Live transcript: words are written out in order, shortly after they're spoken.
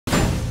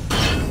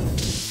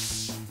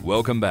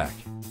Welcome back.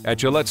 At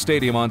Gillette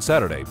Stadium on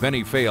Saturday,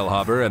 Benny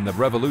Feilhaber and the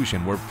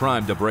Revolution were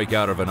primed to break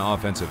out of an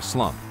offensive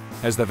slump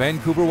as the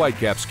Vancouver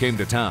Whitecaps came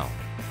to town.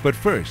 But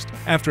first,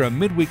 after a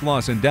midweek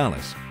loss in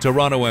Dallas,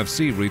 Toronto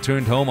FC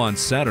returned home on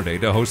Saturday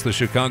to host the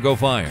Chicago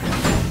Fire.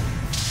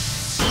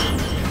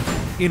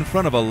 In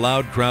front of a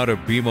loud crowd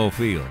at BMO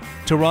Field,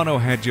 Toronto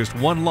had just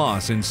one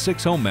loss in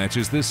 6 home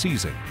matches this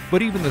season,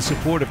 but even the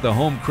support of the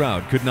home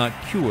crowd could not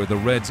cure the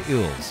Reds'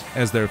 ills,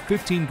 as their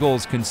 15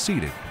 goals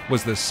conceded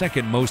was the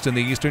second most in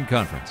the Eastern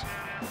Conference.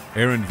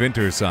 Aaron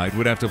Vinter's side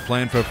would have to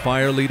plan for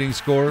Fire leading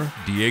scorer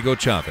Diego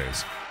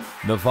Chavez.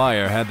 The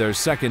Fire had their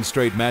second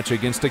straight match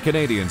against a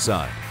Canadian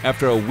side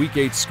after a Week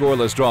 8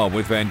 scoreless draw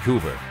with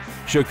Vancouver.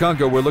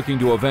 Chicago were looking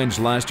to avenge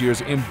last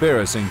year's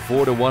embarrassing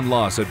 4-1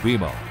 loss at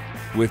BMO.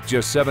 With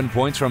just 7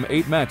 points from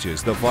 8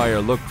 matches, the Fire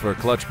looked for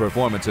clutch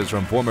performances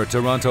from former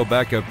Toronto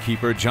backup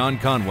keeper John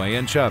Conway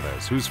and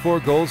Chavez, whose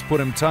 4 goals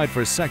put him tied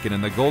for second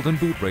in the Golden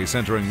Boot race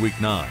entering Week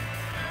 9.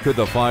 Could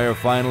the Fire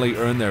finally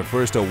earn their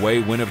first away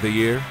win of the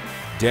year?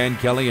 Dan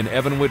Kelly and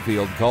Evan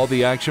Whitfield called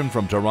the action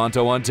from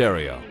Toronto,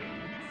 Ontario.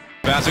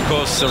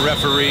 Bazikos, the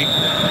referee,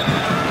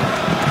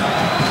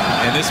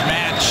 and this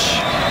match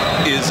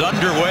is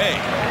underway.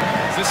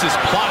 This is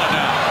Plata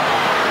now,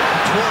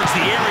 towards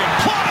the area.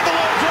 Plata the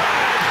low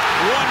drive,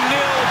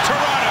 1-0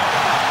 Toronto.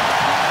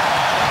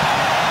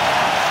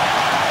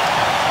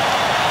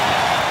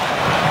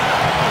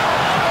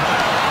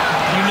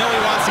 You know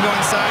he wants to go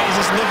inside. He's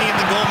just looking at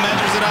the goal,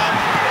 measures it up.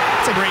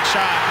 It's a great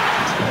shot.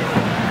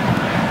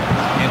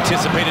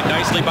 Anticipated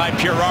nicely by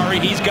Purari.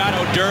 He's got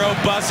Oduro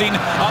buzzing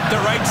up the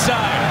right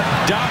side.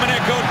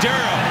 Dominic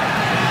Oduro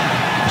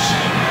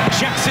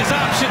checks his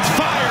options,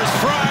 fires,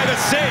 Fry the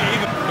save.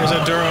 Here's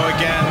Oduro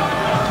again.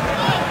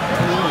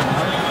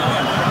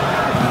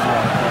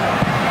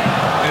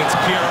 And it's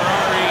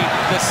Purari,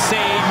 the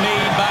save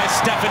made by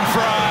Stephen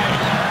Fry.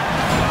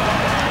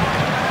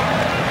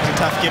 It's a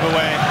tough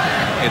giveaway.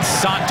 It's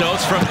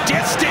Santos from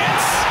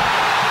distance.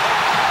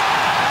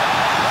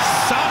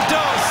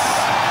 Santos,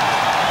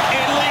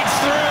 it leads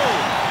through.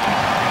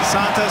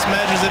 Santos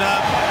measures it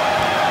up.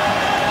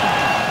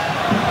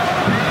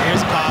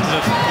 Here's a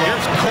positive.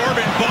 Here's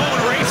Corbin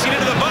Bone racing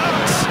into the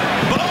box.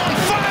 Bone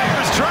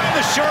fires, trying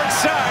the short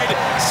side.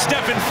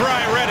 Stephen Fry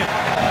read it.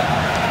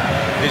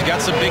 He's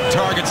got some big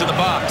targets in the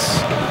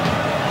box.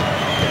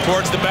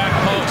 Towards the back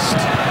post.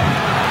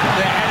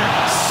 The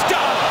header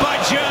stopped by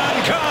John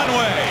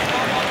Conway.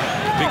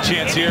 Big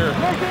chance here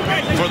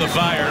for the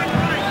Fire.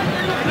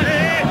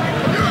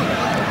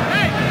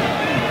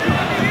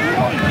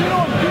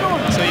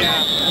 So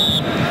yeah,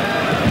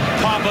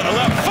 Papa to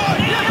left foot,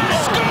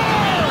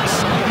 scores!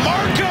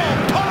 Marco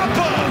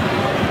Papa!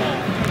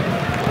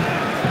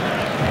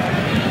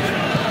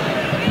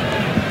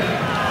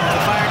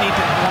 the Fire need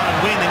to want to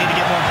win. They need to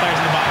get more players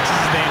in the box.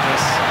 This is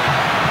dangerous.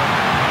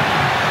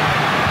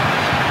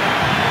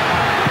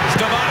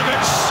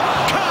 Stevanovic,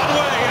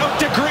 Conway out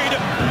to greet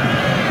him.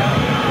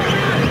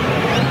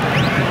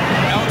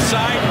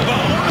 Outside,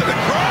 Bone to the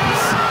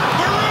cross.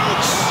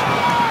 Baruch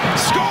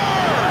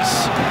scores!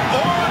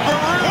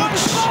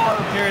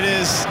 Here it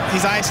is.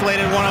 He's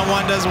isolated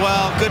one-on-one, does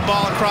well. Good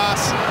ball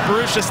across.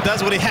 Baruch just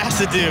does what he has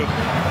to do.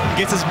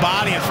 Gets his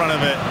body in front of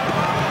it.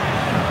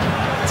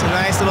 It's a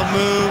nice little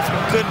move.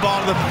 Good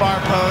ball to the far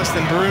post,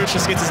 and Baruch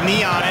just gets his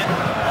knee on it.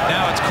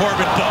 Now it's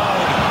Corbin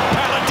Bone.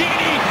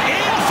 Palladini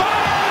in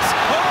fires!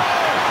 Oh,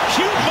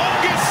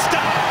 humongous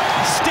stop!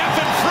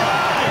 Stephen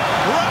Fry,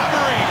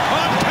 robbery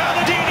on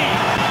Palladini.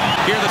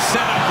 Here the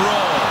setup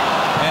roll,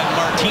 and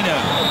Martina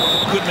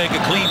could make a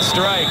clean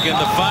strike, and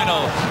the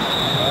final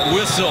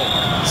whistle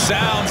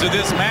sounds of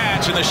this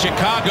match, and the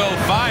Chicago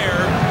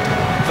Fire,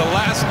 the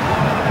last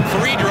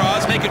 3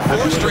 draws, make it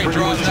 4 straight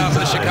draws now for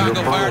the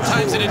Chicago Fire. At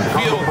times it didn't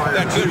feel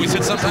that good. We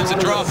said sometimes the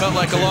draw felt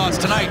like a loss.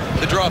 Tonight,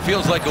 the draw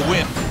feels like a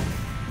win.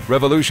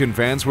 Revolution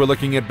fans were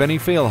looking at Benny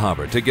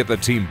Feilhaber to get the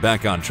team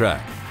back on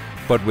track.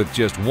 But with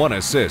just 1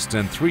 assist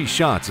and 3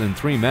 shots in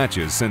 3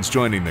 matches since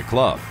joining the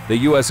club, the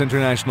U.S.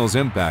 international's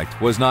impact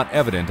was not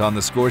evident on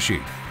the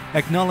scoresheet.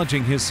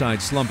 Acknowledging his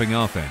side's slumping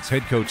offense,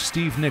 head coach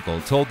Steve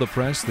Nicol told the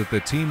press that the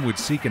team would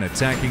seek an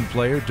attacking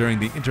player during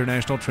the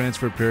international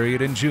transfer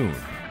period in June.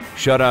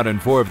 Shut out in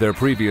 4 of their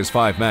previous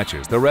 5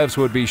 matches, the Revs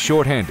would be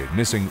shorthanded,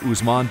 missing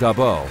Ousmane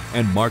Dabo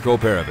and Marko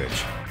Perovic.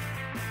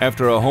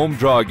 After a home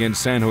draw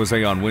against San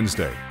Jose on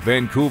Wednesday,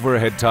 Vancouver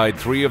had tied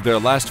 3 of their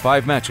last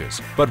 5 matches,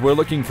 but were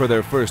looking for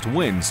their first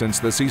win since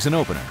the season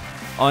opener.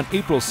 On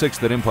April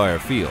 6th at Empire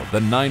Field, the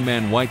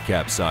 9-man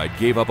Whitecap side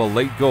gave up a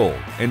late goal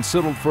and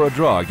settled for a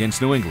draw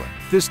against New England.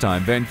 This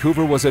time,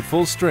 Vancouver was at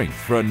full strength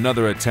for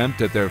another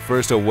attempt at their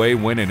first away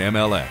win in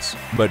MLS.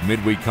 But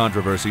midweek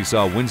controversy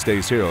saw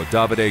Wednesday's hero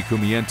Davide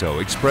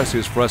Cumiento express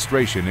his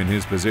frustration in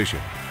his position.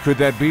 Could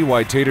that be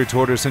why Tater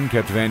Torderson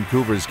kept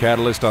Vancouver's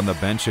catalyst on the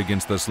bench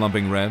against the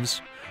slumping Revs?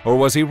 Or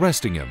was he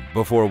resting him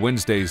before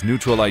Wednesday's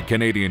Neutralite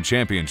Canadian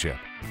Championship?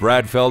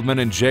 Brad Feldman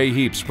and Jay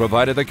Heaps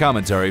provided the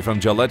commentary from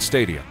Gillette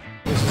Stadium.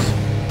 This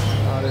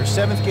is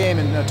their 7th game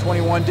in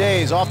 21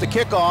 days. Off the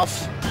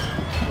kickoff,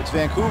 it's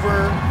Vancouver,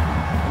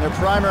 and in their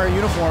primary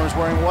uniforms,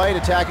 wearing white,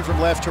 attacking from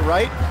left to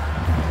right.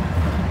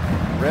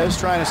 Rez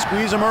trying to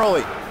squeeze him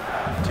early.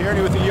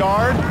 Tierney with the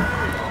yard.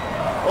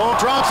 Oh,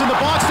 drops in the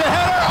box to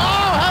header.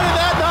 Oh, how did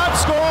that not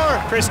score?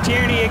 Chris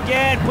Tierney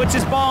again puts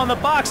his ball in the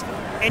box,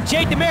 and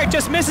Jake Demeritte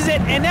just misses it,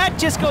 and that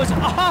just goes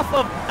off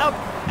of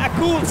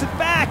Akul's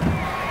back.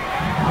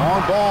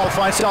 Long ball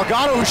finds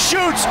Salgado, who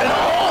shoots, and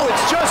oh,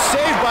 it's just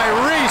saved by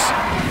Reese.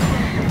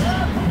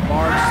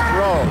 Barnes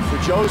throw for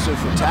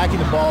Joseph, attacking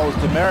the ball with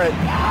Demeritte.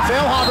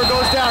 Feilhaber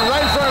goes down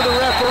right in front of the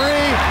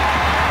referee.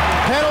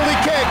 Penalty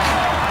kick.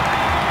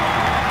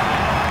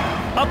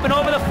 Up and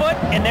over the foot,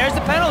 and there's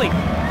the penalty.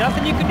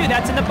 Nothing you can do.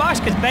 That's in the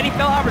box because Benny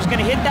Feilhaber's going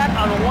to hit that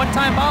on a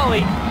one-time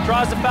volley,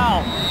 draws the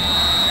foul.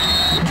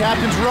 The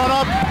captain's run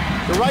up,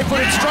 the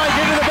right-footed strike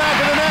into the back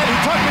of the net. He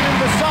tucked it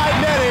into the side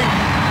netting.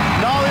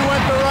 Nolly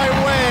went the right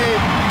way,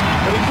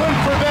 but he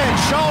couldn't prevent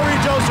Shalry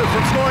Joseph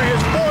from scoring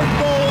his 4th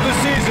goal of the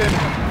season.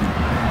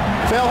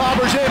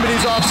 Feilhaber's in, but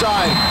he's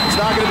offside. It's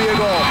not going to be a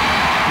goal.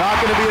 Not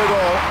going to be a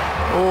goal.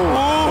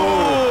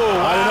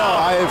 Oh, I don't know.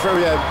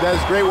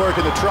 That's great work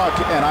in the truck,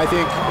 and I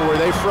think where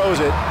they froze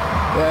it,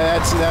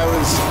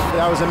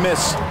 that was a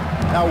miss.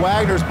 Now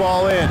Wagner's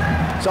ball in.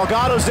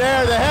 Salgado's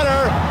there, the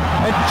header,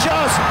 and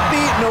just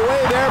beaten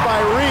away there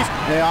by Reese.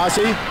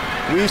 Nayasi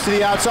weaves to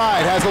the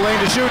outside, has the lane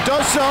to shoot,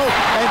 does so,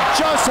 and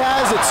just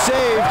has it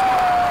saved.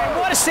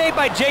 What a save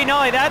by Jay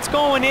Nolly. That's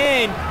going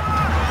in.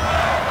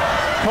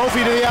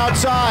 Kofi to the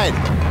outside.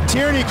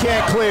 Tierney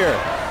can't clear.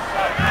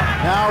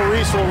 Now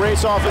Reese will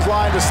race off his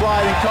line to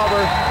slide and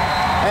cover.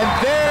 And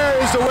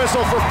there is the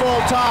whistle for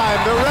full time.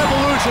 The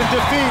Revolution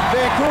defeat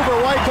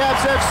Vancouver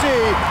Whitecaps FC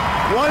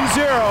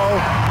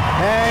 1-0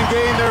 and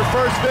gain their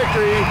first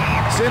victory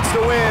since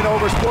the win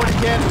over Sporting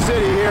Kansas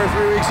City here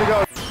 3 weeks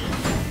ago.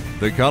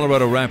 The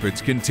Colorado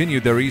Rapids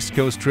continued their East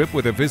Coast trip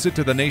with a visit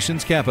to the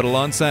nation's capital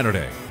on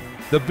Saturday.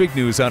 The big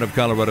news out of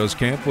Colorado's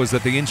camp was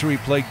that the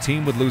injury-plagued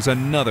team would lose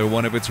another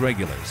one of its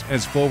regulars,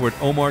 as forward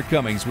Omar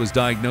Cummings was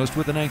diagnosed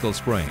with an ankle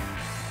sprain.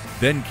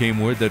 Then came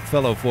word that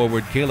fellow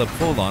forward Caleb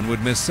Folon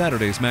would miss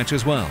Saturday's match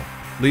as well,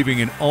 leaving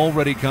an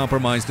already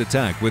compromised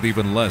attack with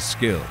even less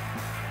skill.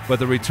 But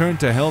the return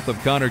to health of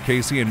Connor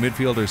Casey and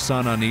midfielder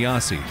Sana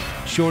Niasi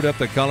shored up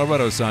the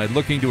Colorado side,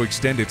 looking to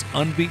extend its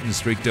unbeaten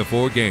streak to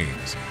 4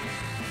 games.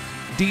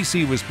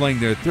 DC was playing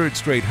their 3rd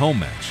straight home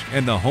match,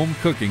 and the home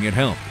cooking had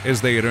helped,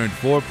 as they had earned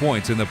 4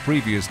 points in the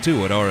previous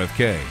 2 at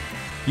RFK.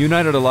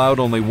 United allowed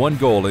only 1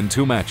 goal in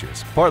 2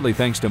 matches, partly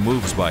thanks to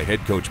moves by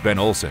head coach Ben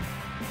Olsen.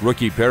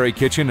 Rookie Perry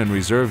Kitchen and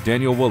reserve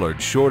Daniel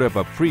Woolard shored up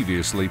a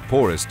previously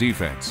porous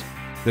defense.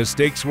 The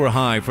stakes were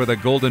high for the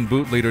Golden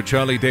Boot leader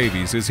Charlie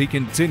Davies as he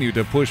continued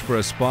to push for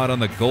a spot on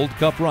the Gold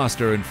Cup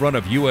roster in front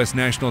of U.S.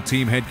 national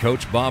team head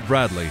coach Bob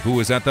Bradley, who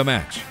was at the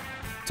match.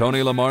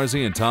 Tony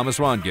Lamarzi and Thomas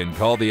Rongin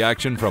called the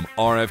action from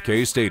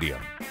RFK Stadium.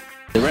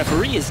 The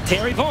referee is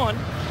Terry Vaughn,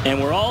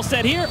 and we're all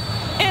set here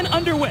and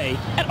underway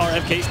at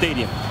RFK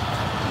Stadium.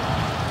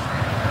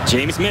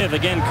 James Smith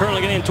again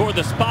curling it in toward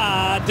the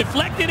spot,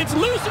 deflected, it's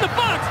loose in the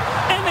box,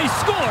 and they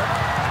score.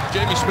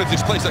 Jamie Smith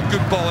just plays that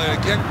good ball in.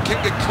 Again,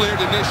 can't get cleared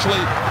initially,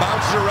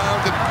 bounces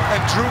around,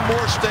 and Drew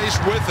Moore stays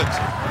with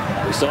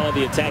it. We saw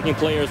the attacking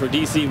players for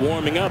DC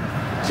warming up.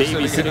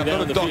 Davies sitting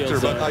down in the field.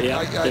 So,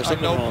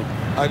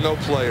 I know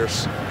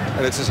players,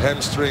 and it's his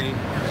hamstring.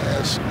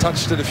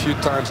 Touched it a few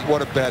times.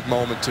 What a bad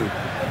moment too.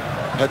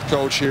 Head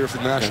coach here for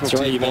the national That's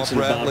right. team, You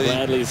mentioned Bob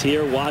Bradley's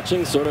here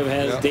watching, sort of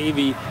has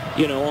Davey,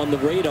 on the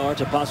radar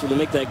to possibly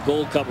make that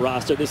Gold Cup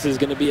roster. This is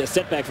going to be a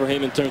setback for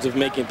him in terms of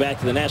making it back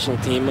to the national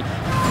team.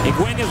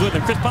 Iguena's with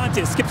him. Chris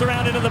Pontius skips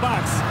around into the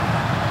box.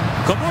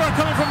 Komura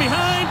coming from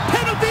behind.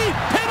 Penalty!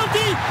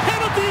 Penalty!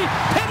 Penalty!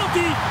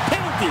 Penalty!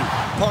 Penalty!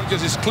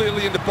 Pontius is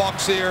clearly in the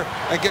box here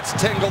and gets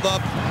tangled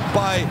up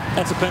by...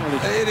 That's a penalty.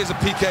 It is a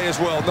PK as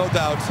well, no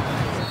doubt.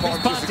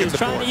 Pontius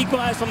trying to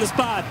equalize from the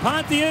spot.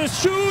 Pontius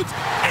shoots,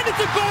 and it's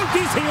a goal.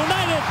 DC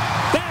United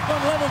back on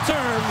level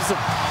terms.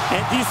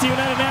 And DC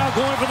United now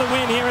going for the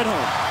win here at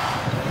home.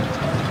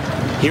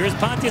 Here is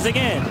Pontius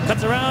again.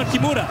 Cuts around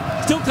Kimura.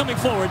 Still coming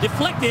forward.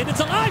 Deflected. It's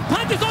alive.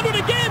 Pontius onto it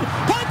again.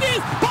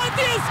 Pontius!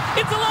 Pontius!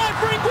 It's alive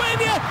for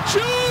Iguena.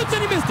 Shoots,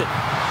 and he missed it.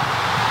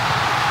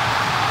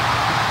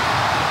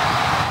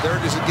 There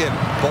it is again.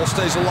 Ball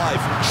stays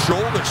alive.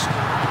 Shoulders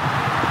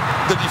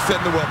the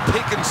defender well.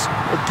 Pickens,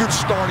 a good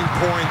starting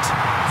point,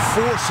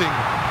 forcing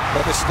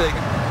a mistake.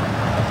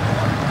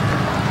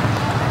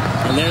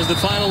 And there's the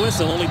final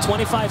whistle, only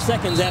 25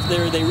 seconds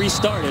after they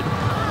restarted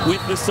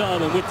with the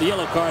sub and with the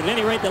yellow card. At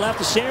any rate, they'll have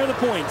to share the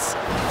points.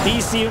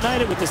 DC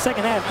United with the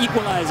second half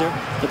equalizer,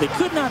 but they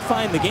could not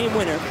find the game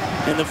winner,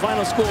 and the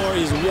final score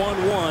is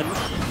 1-1.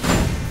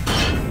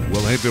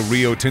 We'll head to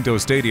Rio Tinto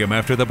Stadium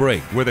after the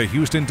break, where the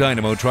Houston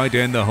Dynamo tried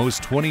to end the host's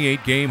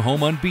 28-game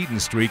home unbeaten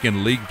streak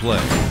in league play.